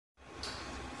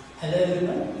Hello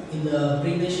everyone. In the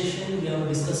previous session, we have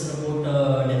discussed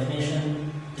about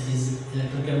definition, that is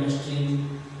electrochemistry,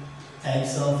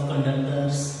 types of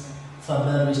conductors.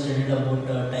 Further, we studied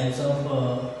about types of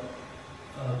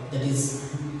that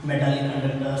is metallic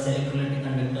conductors, electrolytic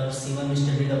conductors. Even we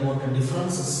studied about the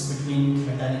differences between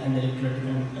metallic and electrolytic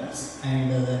conductors.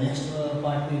 And the next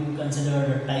part we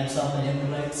considered types of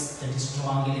electrolytes, that is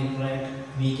strong electrolyte,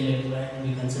 weak electrolyte.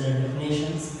 We considered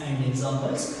definitions and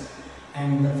examples.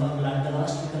 And the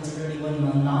last we considered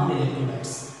even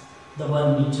non-electrolytes, the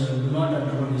one which do not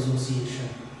undergo dissociation.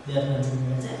 They are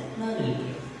considered as a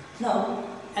non-electrolyte. Now,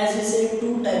 as we said,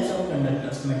 two types of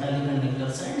conductors, metallic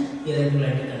conductors and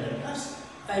electrolytic conductors.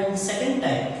 And second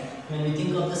type, when we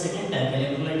think of the second type,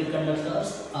 electrolytic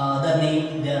conductors,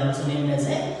 they are also named as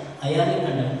a ionic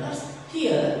conductors.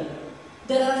 Here,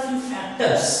 there are few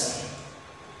factors.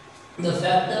 The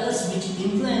factors which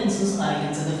influences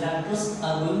ions, the factors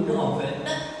are going to affect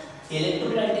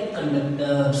electrolytic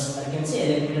conductors. I can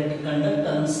say electrolytic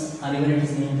conductance, or even it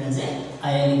is named as a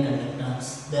ionic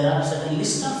conductance. There are certain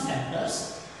list of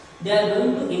factors. They are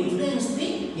going to influence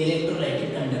the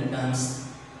electrolytic conductance.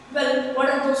 Well, what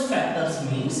are those factors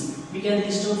means? We can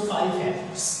list out 5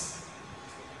 factors.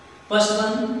 First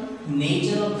one,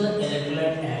 nature of the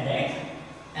electrolyte added.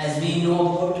 As we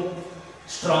know about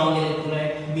strong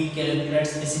electrolyte, weak electrolyte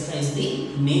specifies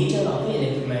the nature of the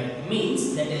electrolyte.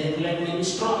 Means that electrolyte may be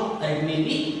strong or it may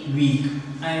be weak.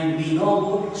 And we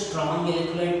know about strong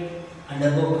electrolyte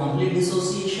undergo complete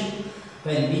dissociation,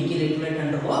 while weak electrolyte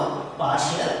undergo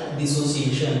partial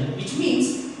dissociation. Which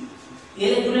means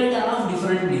electrolyte are of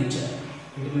different nature.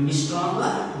 It may be strong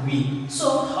or weak.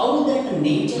 So how that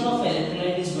nature of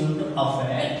electrolyte is going to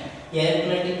affect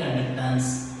electrolytic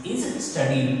conductance is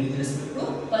studied with respect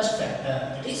to first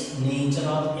factor, that is nature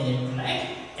of electrolyte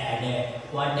added.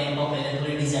 What type of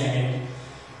electrolyte is added?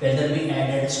 Whether we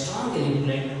added strong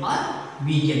electrolyte or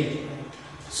weak electrolyte.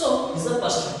 So this is the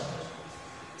first factor.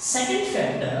 Second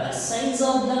factor, size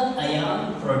of the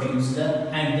ion produced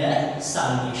and their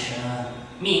solvation.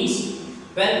 Means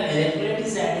when electrolyte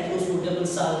is added to suitable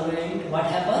solvent, what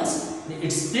happens?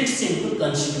 It splits into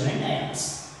constituent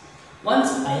ions.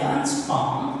 Once ions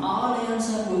form, all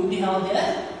ions are going to have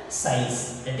their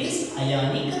size, that is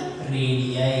ionic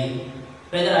radii.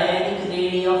 Whether ionic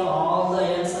radii of all the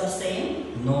ions are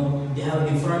same? No, they have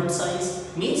different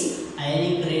size. Means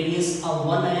ionic radius of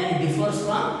one ion differs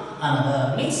from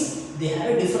another. Means they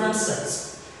have a different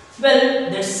size. Well,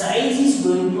 that size is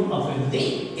going to affect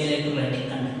the electrolytic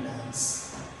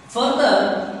conductance.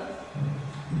 Further,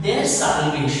 their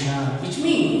solvation, which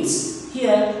means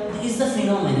here is the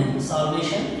phenomenon.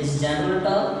 Solvation is general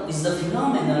term, is the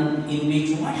phenomenon in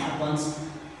which what happens?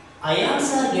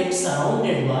 Ions are get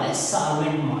surrounded by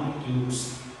solvent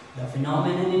molecules. The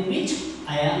phenomenon in which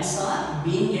ions are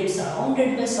being get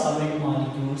surrounded by solvent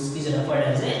molecules is referred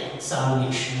as a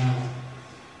solvation.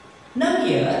 Now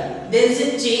here there is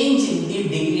a change in the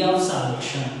degree of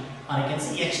solvation, or I can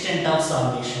say extent of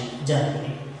solvation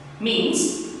generally.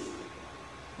 Means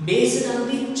based on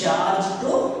the charge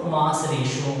to mass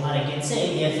ratio, or I can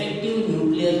say effective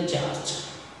nuclear charge.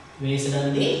 Based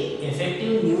on the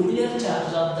effective nuclear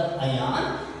charge of the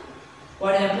ion,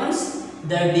 what happens?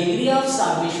 The degree of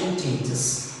solvation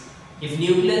changes. If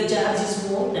nuclear charge is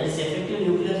more, that is effective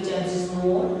nuclear charge is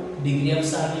more, degree of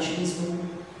solvation is more.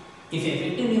 If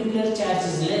effective nuclear charge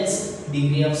is less,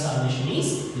 degree of solvation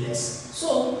is less.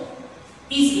 So,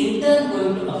 is in turn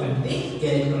going to affect the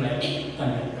electrolytic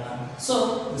conductor.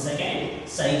 So, the second,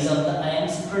 size of the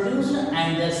ions produced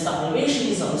and their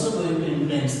solvation is also going to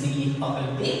influence the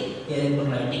affect the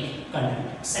electrolytic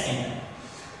conductor. Second.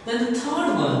 Then the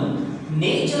third one,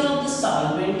 nature of the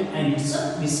solvent and its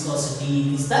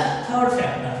viscosity is the third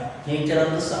factor. Nature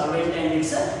of the solvent and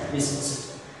its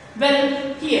viscosity.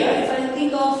 Well, here if I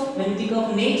think of, when you think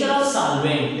of nature of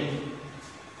solvent,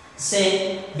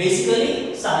 say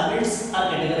basically solvents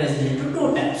are categorized into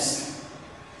two types.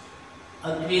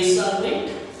 Aqueous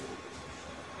solvent,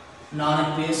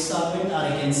 non-aqueous solvent, or I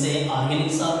can say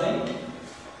organic solvent.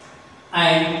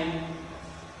 And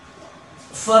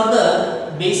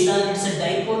further, based on its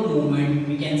dipole movement,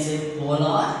 we can say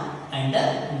polar and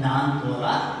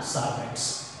non-polar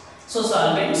solvents. So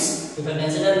solvents, if I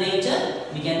consider nature,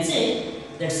 we can say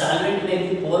that solvent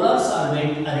may be polar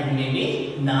solvent or it may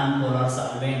be non-polar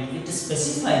solvent. It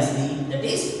specifies the, that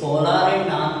is polar and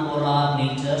non-polar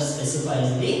nature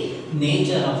specifies the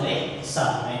nature of a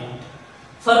solvent.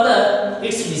 Further,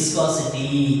 its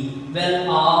viscosity. Well,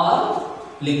 all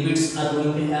liquids are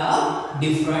going to have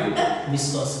different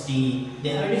viscosity. They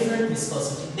have different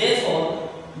viscosity.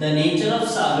 Therefore, the nature of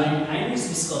solvent and its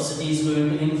viscosity is going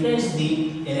to influence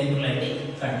the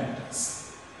electrolytic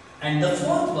conductance. And the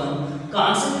fourth one,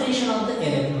 concentration of the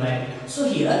electrolyte. So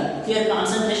here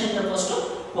concentration refers to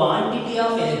quantity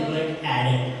of electrolyte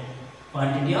added.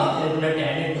 Quantity of electrolyte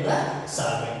added to the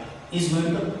solvent is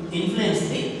going to influence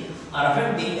the or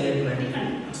affect the electrolytic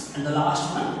conductance. And the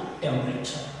last one,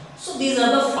 temperature. So these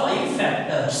are the 5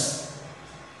 factors: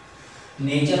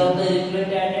 nature of the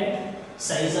electrolyte added,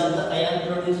 size of the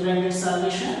ion produced and its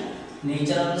solution,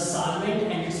 nature of the solvent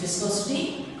and its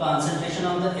viscosity, concentration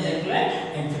of the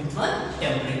electrolyte, and fifth one,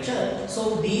 temperature.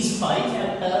 So these 5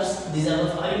 factors, these are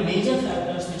the 5 major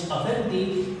factors which affect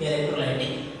the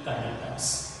electrolytic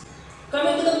conductance.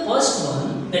 Coming to the first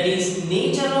one, that is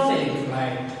nature of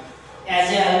electrolyte. As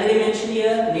I already mentioned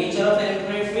here, nature of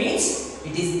electrolyte means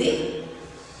it is the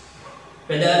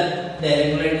whether the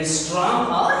electrolyte is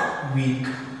strong or weak.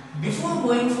 Before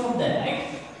going for that,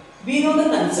 we know the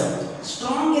concept.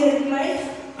 Strong electrolyte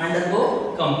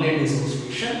undergo complete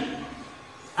dissociation.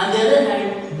 On the other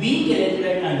hand, weak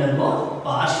electrolyte undergo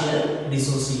partial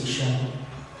dissociation.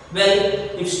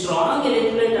 Well, if strong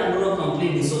electrolyte undergo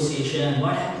complete dissociation,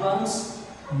 what happens?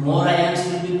 More ions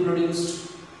will be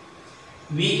produced.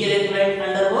 Weak electrolyte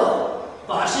undergo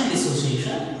partial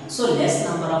dissociation, so less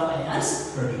number of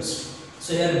ions produced.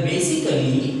 So here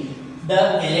basically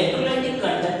the electrolytic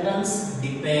conductance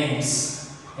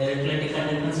depends. Electrolytic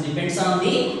conductance depends on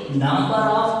the number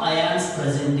of ions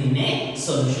present in a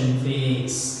solution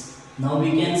phase. Now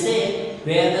we can say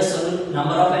where the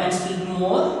number of ions will be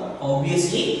more.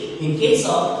 Obviously, in case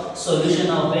of solution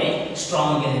of a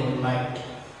strong electrolyte.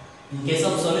 In case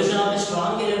of solution of a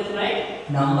strong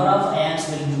electrolyte, number of ions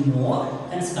will be more,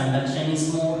 hence conduction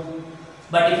is more.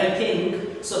 But if I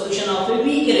think solution of a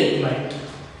weak electrolyte,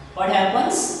 what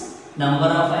happens? Number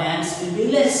of ions will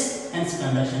be less, hence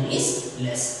conduction is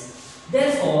less.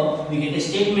 Therefore, we get a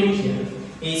statement here.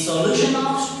 A solution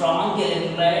of strong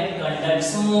electrolyte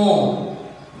conducts more.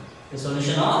 The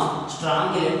solution of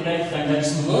strong electrolyte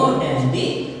conducts more than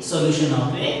the solution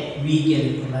of a weak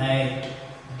electrolyte.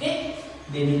 Okay?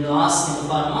 They will ask in the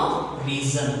form of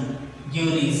reason.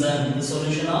 Give reason. The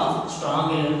solution of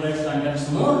strong electrolyte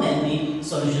conducts more than the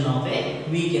solution of a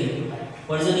weak electrolyte.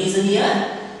 What is the reason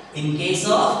here? In case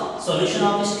of solution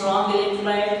of a strong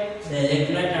electrolyte, the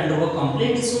electrolyte undergo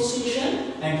complete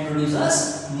dissociation and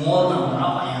produces more number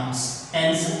of ions.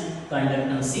 Hence,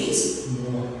 conductance is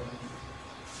more.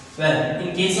 Well,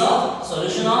 in case of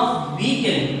solution of weak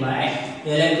electrolyte, the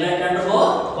electrolyte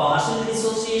undergo partial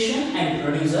dissociation and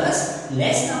produces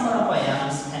less number of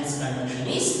ions, hence conduction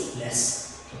is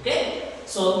less. Okay?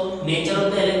 So, nature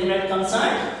of the electrolyte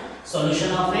concerned,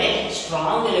 solution of a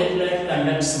strong electrolyte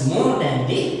conducts more than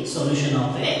the solution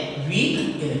of a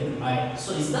weak electrolyte.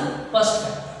 So, is the first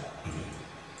factor.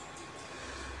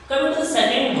 Coming to the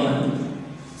second one.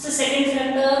 So, second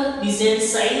factor is the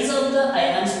size of the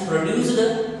ions produced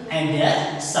and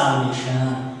their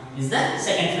solution. Is the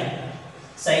second factor.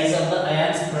 Size of the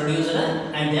ions produced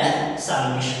and their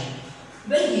solution.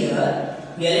 Well, here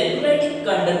electrolytic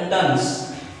conductance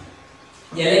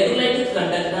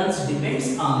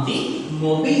depends on the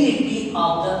mobility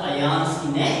of the ions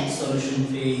in a solution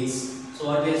phase. So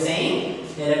what we are saying,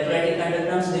 electrolytic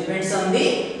conductance depends on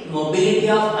the mobility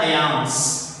of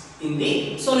ions in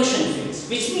the solution phase,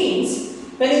 which means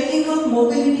when you think of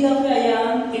mobility of the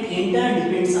ion, it in turn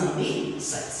depends on the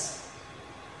size.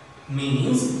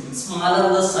 Means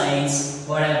smaller the size,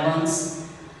 what happens?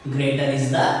 Greater is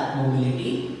the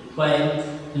mobility, while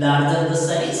larger the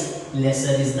size,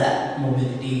 lesser is the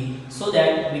mobility. So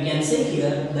that we can say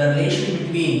here the relation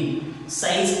between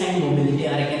size and mobility,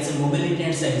 or I can say mobility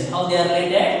and size, how they are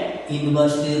related?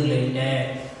 Inversely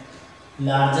related.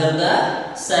 Larger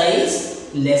the size,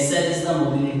 lesser is the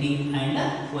mobility,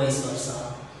 and vice versa.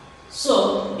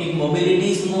 So, if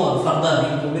mobility is more, further,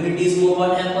 if mobility is more,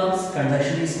 what happens?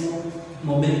 Conduction is more.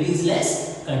 Mobility is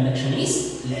less, conduction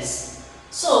is less.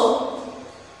 So,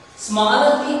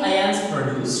 smaller the ions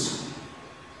produced,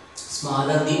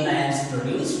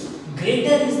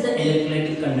 greater is the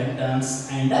electrolytic conductance,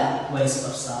 and vice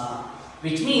versa.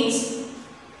 Which means,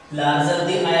 larger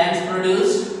the ions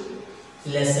produced,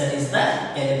 lesser is the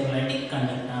electrolytic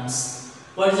conductance.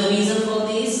 What is the reason for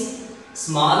this?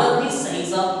 Smaller the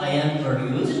size of ion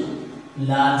produced,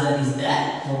 larger is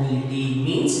the mobility.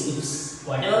 Means if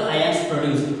whatever ions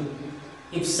produced,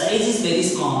 if size is very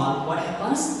small, what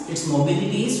happens? Its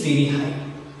mobility is very high.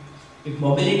 If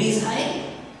mobility is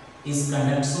high, it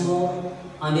conducts more.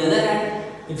 On the other hand,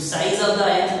 if size of the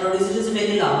ions produced is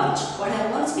very large, what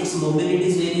happens? Its mobility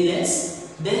is very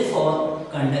less. Therefore,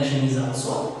 conduction is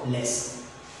also less.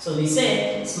 So we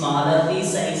say smaller the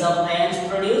size of ions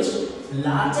produced,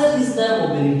 larger is the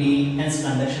mobility, hence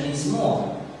conduction is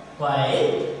more.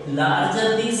 While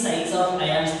larger the size of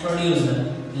ions produced,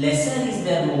 lesser is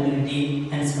their mobility,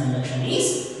 hence conduction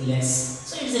is less.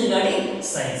 So it is regarding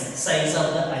size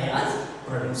of the ions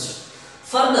produced.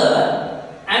 Further,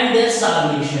 and their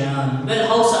salvation. Well,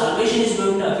 how salvation is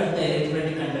going to affect the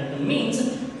electrolytic conductance means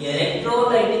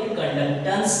electrolytic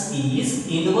conductance is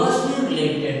inversely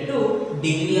related to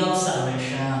degree of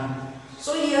salvation.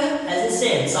 So here, as I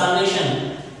said,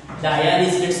 salvation, the ion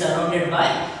is get surrounded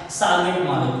by solvent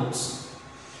molecules.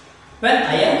 When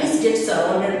ion is get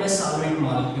surrounded by solvent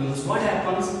molecules, what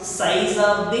happens? Size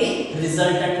of the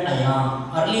resultant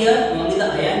ion. Earlier, only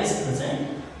the ion is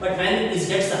present, but when it is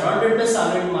get surrounded by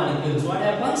solvent molecules, what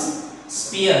happens?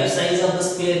 Sphere, size of the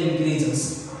sphere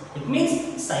increases. It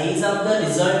means size of the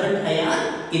resultant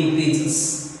ion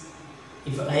increases.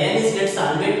 If ion is get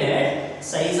solvated,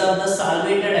 size of the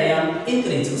solvated ion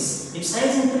increases. If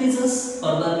size increases,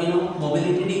 further we know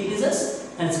mobility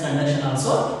decreases, hence conduction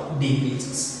also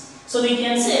decreases. So we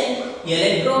can say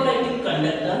electrolytic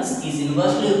conductance is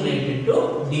inversely related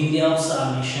to degree of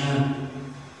salvation.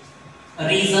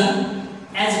 Reason,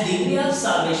 as degree of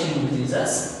salvation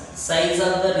increases, size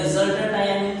of the resultant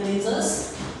ion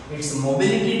increases, its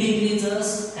mobility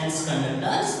decreases, hence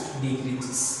conductance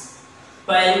decreases.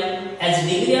 While as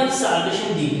degree of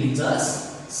salvation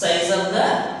decreases, size of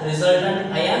the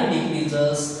resultant ion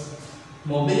decreases,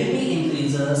 mobility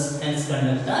increases, hence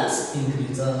conductance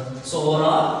increases. So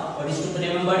overall, what is to be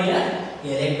remembered here?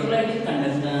 Electrolytic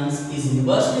conductance is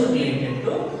inversely related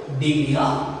to degree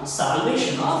of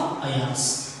salvation of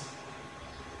ions.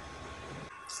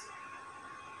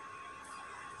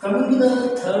 Coming to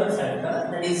the third factor,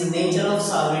 that is nature of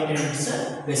solvent and its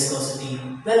viscosity.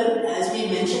 Well, as we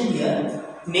mentioned here,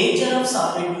 nature of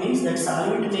solvent means that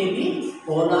solvent may be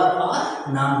polar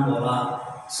or non-polar.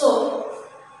 So,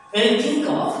 when you think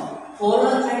of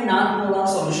polar and non-polar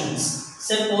solutions,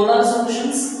 say polar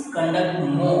solutions conduct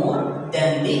more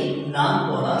than the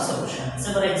non-polar solution.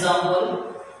 Say for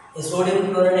example, a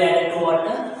sodium chloride added to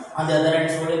water, on the other hand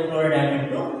sodium chloride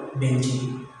added to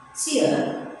benzene. See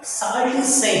here, salt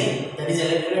is same, that is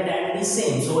electrolyte added is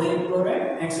same, sodium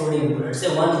chloride and sodium chloride,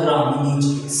 say 1 gram in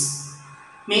each case.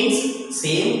 Means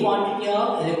same quantity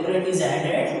of electrolyte is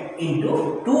added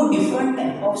into two different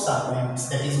type of solvents,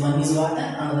 that is one is water,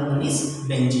 another one is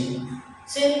benzene.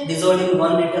 Say dissolving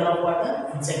 1 liter of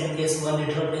water, in second case 1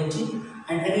 liter of benzene,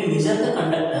 and when we measure the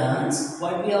conductance,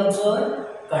 what we observe?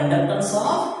 Conductance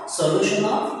of solution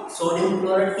of sodium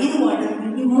chloride in water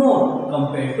will be more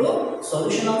compared to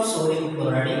solution of sodium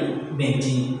chloride in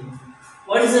benzene.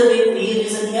 What is the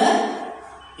reason here?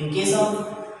 In case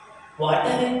of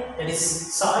water, that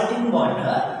is salt in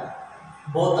water,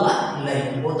 both are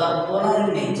like, both are polar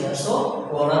in nature. So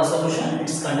polar solution,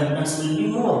 its conductance will be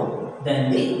more than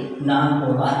the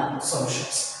non-polar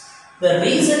solutions. The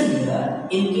reason here,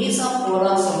 in case of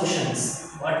polar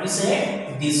solutions, what we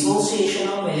said, dissociation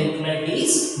of electrolyte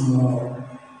is more.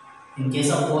 In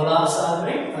case of polar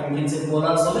solvent, or we can say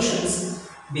polar solutions,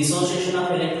 dissociation of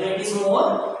electrolyte is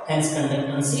more, hence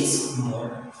conductance is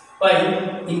more.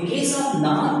 While in case of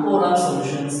non-polar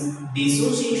solutions,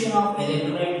 dissociation of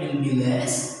electrolyte will be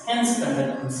less, hence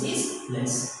conductance is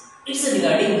less. It's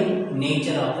regarding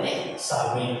nature of a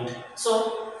solvent.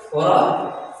 So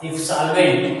overall, if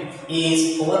solvent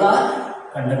is polar,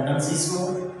 conductance is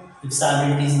more. If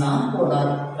solvent is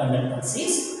non-polar, conductance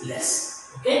is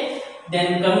less. Okay.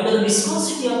 Then coming to the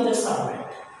viscosity of the solvent.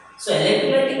 So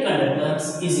electrolytic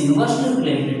conductance is inversely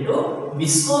related to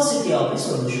viscosity of the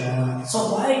solution.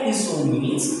 So why it is so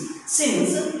means,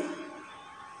 since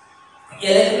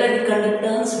electrolytic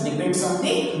conductance depends on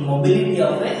the mobility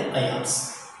of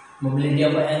ions. Mobility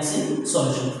of ions in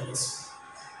solution phase.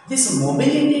 This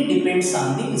mobility depends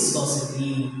on the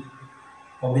viscosity.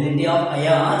 Mobility of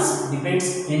ions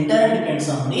depends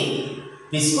on the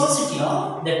viscosity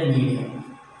of that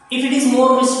medium. If it is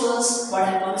more viscous, what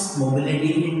happens?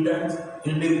 Mobility in turn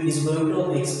is going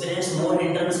to experience more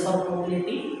hindrance for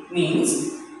mobility.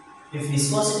 Means if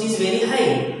viscosity is very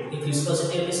high, if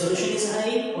viscosity of the solution is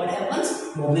high, what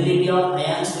happens? Mobility of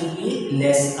ions will be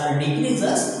less or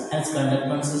decreases, hence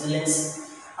conductance is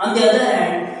less. On the other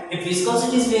hand, if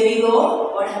viscosity is very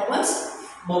low, what happens?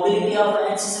 Mobility of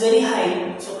ions is very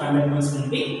high, so conductance will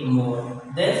be more.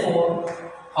 Therefore,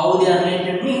 how they are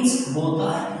related means both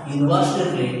are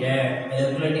inversely related.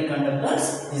 Electrolytic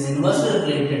conductance is inversely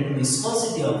related to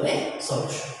viscosity of a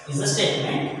solution. Is the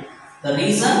statement. The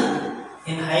reason,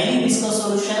 in highly viscous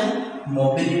solution,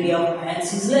 mobility of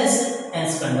ions is less,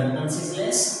 hence conductance is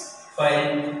less.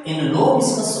 While in low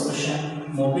viscous solution,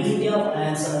 mobility of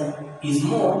ions is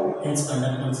more, hence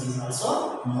conductance is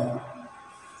also more.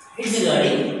 It is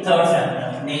regarding third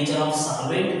factor, nature of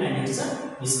solvent and its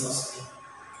viscosity.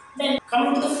 Then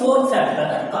coming to the fourth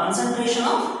factor, concentration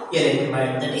of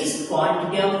electrolyte, that is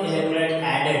quantity of electrolyte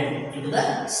added into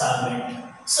the solvent.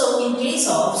 So in case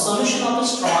of solution of a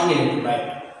strong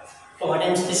electrolyte, so what I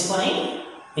am specifying,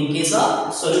 in case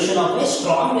of solution of a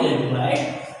strong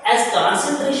electrolyte, as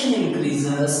concentration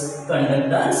increases,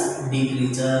 conductance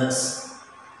decreases.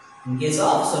 In case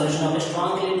of solution of a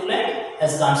strong electrolyte,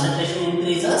 as concentration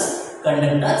increases,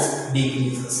 conductance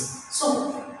decreases.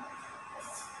 So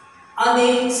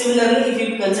similarly, if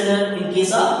you consider in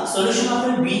case of solution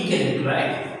of a weak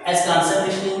electrolyte, as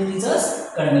concentration increases,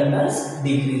 conductance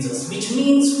decreases. Which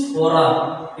means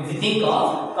overall, if you think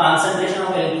of concentration of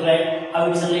electrolyte, how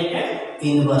it is related?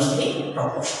 Inversely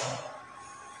proportional.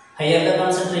 Higher the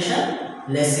concentration,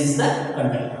 less is the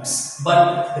conductance.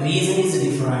 But reason is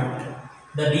different.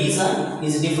 The reason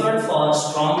is different for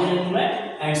strong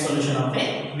electrolyte and solution of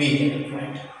a weak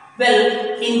electrolyte.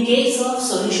 Well, in case of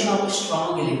solution of a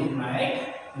strong electrolyte,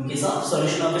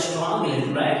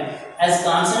 as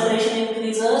concentration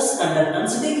increases,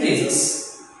 conductance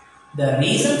decreases. The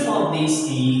reason for this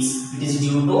is it is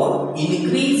due to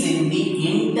increase in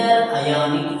the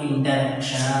inter-ionic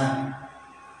interaction.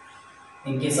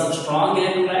 In case of strong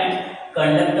electrolyte,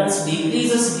 conductance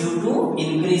decreases due to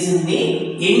increase in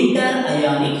the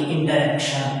inter-ionic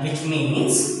interaction, which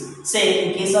means, say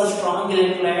in case of strong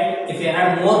electrolyte, if you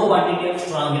add more quantity of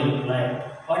strong electrolyte,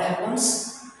 what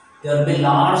happens? There will be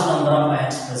large number of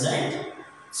ions present.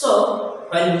 So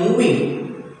while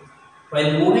moving,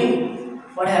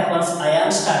 what happens?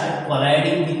 Ions started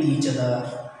colliding with each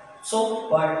other. So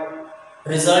what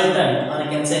resultant, or you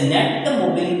can say net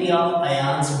mobility of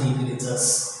ions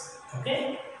decreases.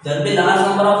 Okay, there will be large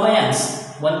number of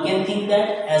ions. One can think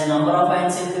that as number of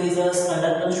ions increases,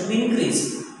 conductance should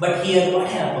increase. But here what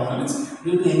happens?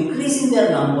 Due to increase in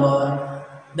their number,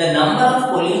 the number of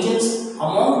collisions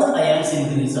among the ions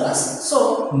increases.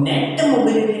 So net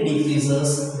mobility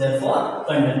decreases. Therefore,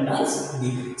 conductance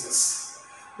decreases.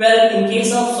 Well, in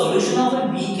case of solution of a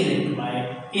weak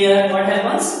electrolyte, here what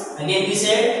happens? Again we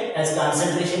said as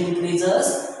concentration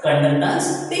increases,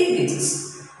 conductance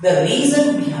decreases. The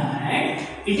reason behind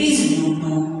it is due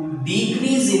to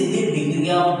decrease in the degree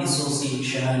of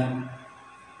dissociation.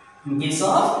 In case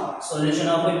of solution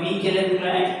of a weak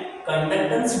electrolyte,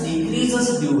 conductance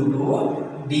decreases due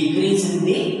to decrease in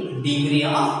the degree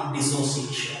of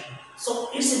dissociation. So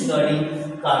it's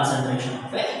regarding concentration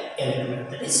of a electrolyte,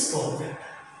 that is fourth factor.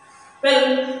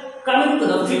 Well, coming to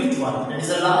the fifth one, that is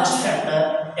the last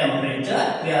factor,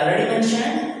 temperature. We already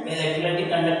mentioned electrolytic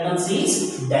conductance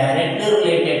is directly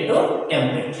related to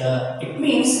temperature. It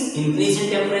means increase in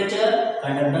temperature,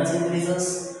 conductance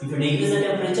increases. If you decrease the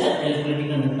temperature, electrolytic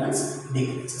conductance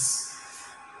decreases.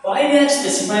 Why we are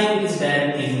specifying this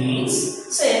directly means,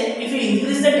 say if you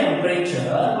increase the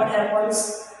temperature, what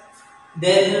happens?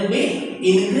 There will be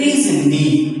increase in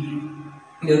the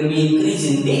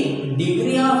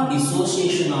degree of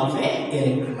dissociation of a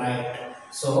electrolyte.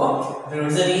 So that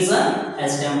is the reason,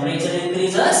 as temperature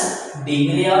increases,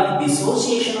 degree of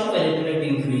dissociation of electrolyte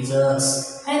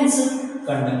increases, hence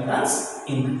conductance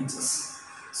increases.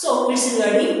 So it's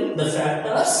regarding the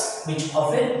factors which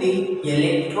affect the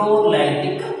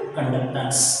electrolytic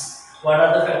conductance. What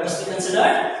are the factors we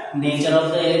considered? Nature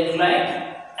of the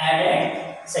electrolyte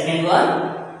added. Second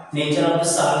one, nature of the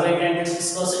solvent and its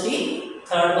viscosity.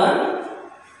 Third one,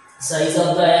 size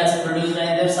of the ions produced in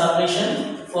their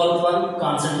solution. Fourth one,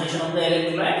 concentration of the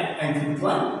electrolyte. And fifth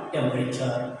one,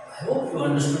 temperature. I hope you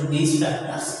understood these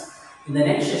factors. In the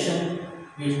next session,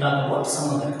 we will talk about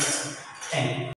some other concepts. Thank you.